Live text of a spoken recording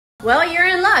Well, you're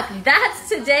in luck. That's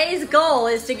today's goal,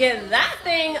 is to get that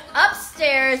thing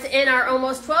upstairs in our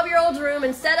almost 12-year-old's room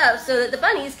and set up so that the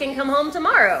bunnies can come home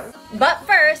tomorrow. But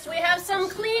first, we have some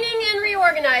cleaning and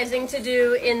reorganizing to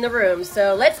do in the room,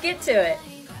 so let's get to it.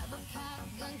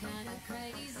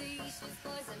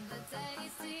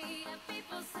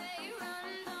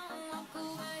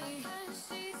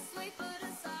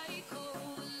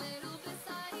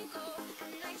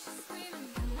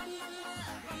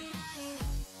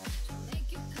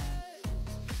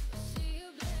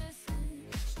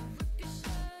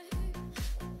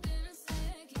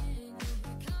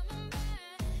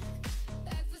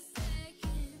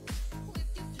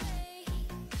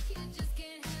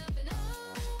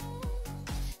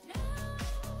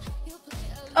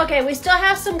 Okay, we still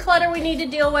have some clutter we need to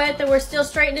deal with, and we're still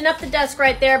straightening up the desk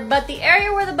right there, but the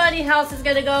area where the bunny house is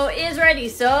gonna go is ready,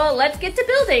 so let's get to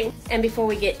building. And before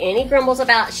we get any grumbles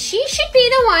about she should be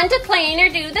the one to clean or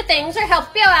do the things or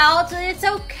help you out, it's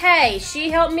okay.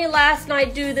 She helped me last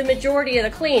night do the majority of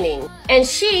the cleaning. And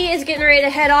she is getting ready to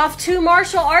head off to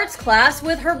martial arts class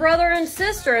with her brother and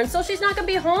sister, and so she's not gonna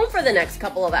be home for the next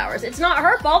couple of hours. It's not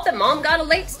her fault that Mom got a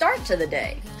late start to the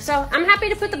day. So I'm happy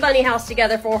to put the bunny house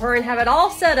together for her and have it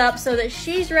all set up so that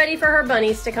she's ready for her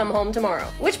bunnies to come home tomorrow.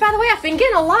 Which, by the way, I've been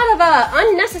getting a lot of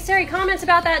unnecessary comments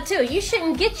about that too. You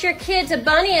shouldn't get your kids a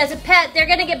bunny as a pet. They're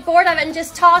gonna get bored of it and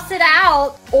just toss it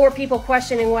out. Or people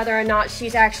questioning whether or not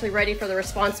she's actually ready for the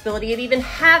responsibility of even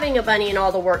having a bunny and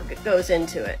all the work that goes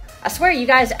into it. I swear you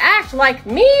guys act like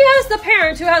me, as the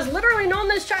parent who has literally known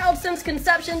this child since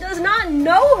conception, does not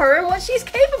know her and what she's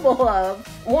capable of.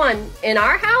 One, in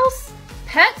our house,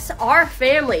 pets are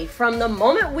family from the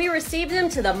moment we receive them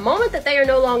to the moment that they are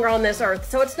no longer on this earth.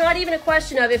 So it's not even a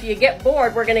question of if you get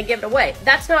bored, we're going to give it away.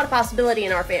 That's not a possibility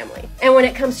in our family. And when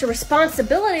it comes to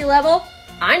responsibility level,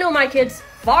 I know my kids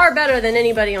far better than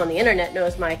anybody on the internet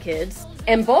knows my kids.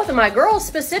 And both of my girls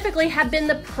specifically have been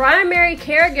the primary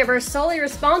caregivers solely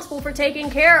responsible for taking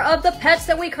care of the pets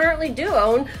that we currently do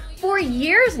own for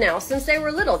years now, since they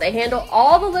were little. They handle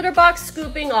all the litter box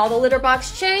scooping, all the litter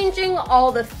box changing,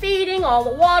 all the feeding, all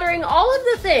the watering, all of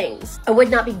the things. I would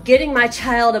not be getting my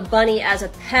child a bunny as a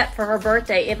pet for her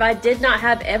birthday if I did not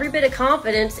have every bit of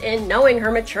confidence in knowing her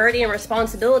maturity and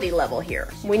responsibility level here.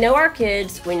 We know our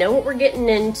kids, we know what we're getting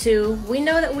into, we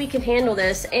know that we can handle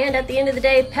this, and at the end of the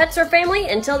day, pets are family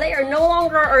until they are no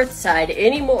longer earthside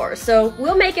anymore. So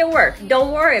we'll make it work.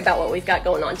 Don't worry about what we've got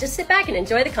going on. Just sit back and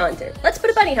enjoy the content. Let's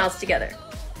put a bunny house together.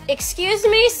 Excuse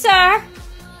me, sir.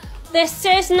 This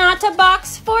is not a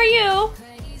box for you.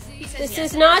 This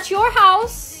is not your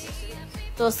house.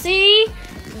 So see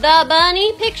the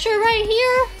bunny picture right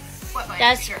here?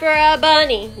 That's for a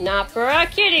bunny, not for a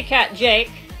kitty cat,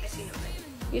 Jake.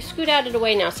 You scoot out of the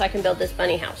way now so I can build this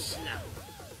bunny house.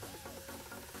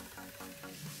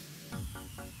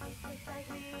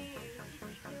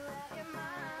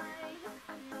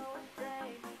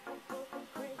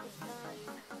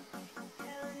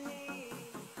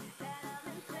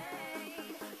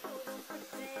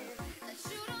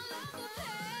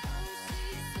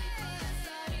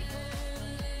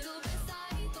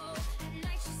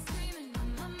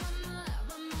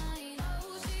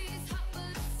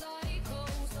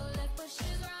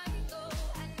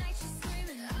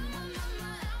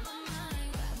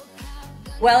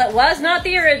 Well, it was not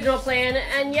the original plan,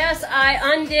 and yes, I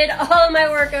undid all of my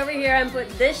work over here and put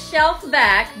this shelf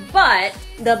back, but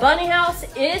the bunny house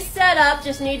is set up.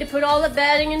 Just need to put all the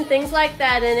bedding and things like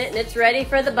that in it, and it's ready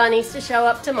for the bunnies to show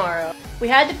up tomorrow. We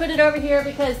had to put it over here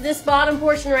because this bottom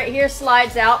portion right here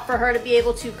slides out for her to be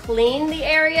able to clean the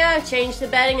area, change the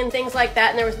bedding and things like that,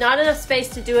 and there was not enough space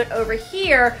to do it over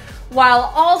here,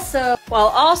 while also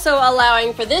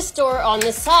allowing for this door on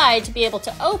this side to be able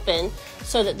to open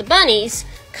so that the bunnies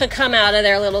could come out of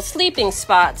their little sleeping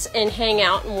spots and hang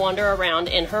out and wander around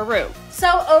in her room.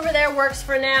 So over there works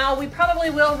for now. We probably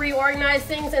will reorganize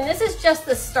things, and this is just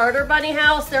the starter bunny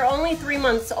house. They're only 3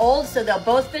 months old, so they'll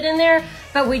both fit in there,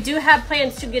 but we do have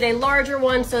plans to get a larger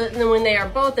one so that when they are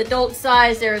both adult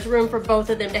size, there is room for both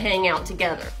of them to hang out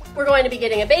together. We're going to be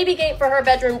getting a baby gate for her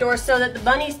bedroom door so that the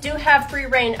bunnies do have free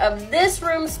reign of this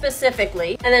room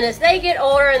specifically. And then as they get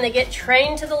older and they get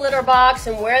trained to the litter box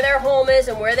and where their home is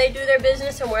and where they do their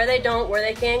business and where they don't, where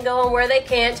they can go and where they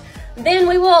can't, then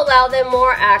we will allow them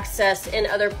more access in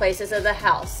other places of the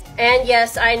house. And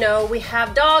yes, I know we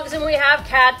have dogs and we have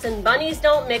cats and bunnies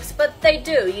don't mix, but they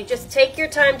do. You just take your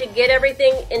time to get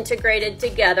everything integrated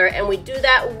together, and we do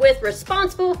that with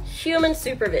responsible human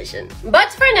supervision.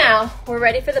 But for now, we're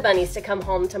ready for the bunnies to come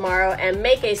home tomorrow and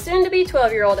make a soon-to-be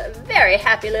 12-year-old very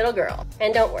happy little girl.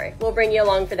 And don't worry, we'll bring you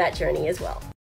along for that journey as well.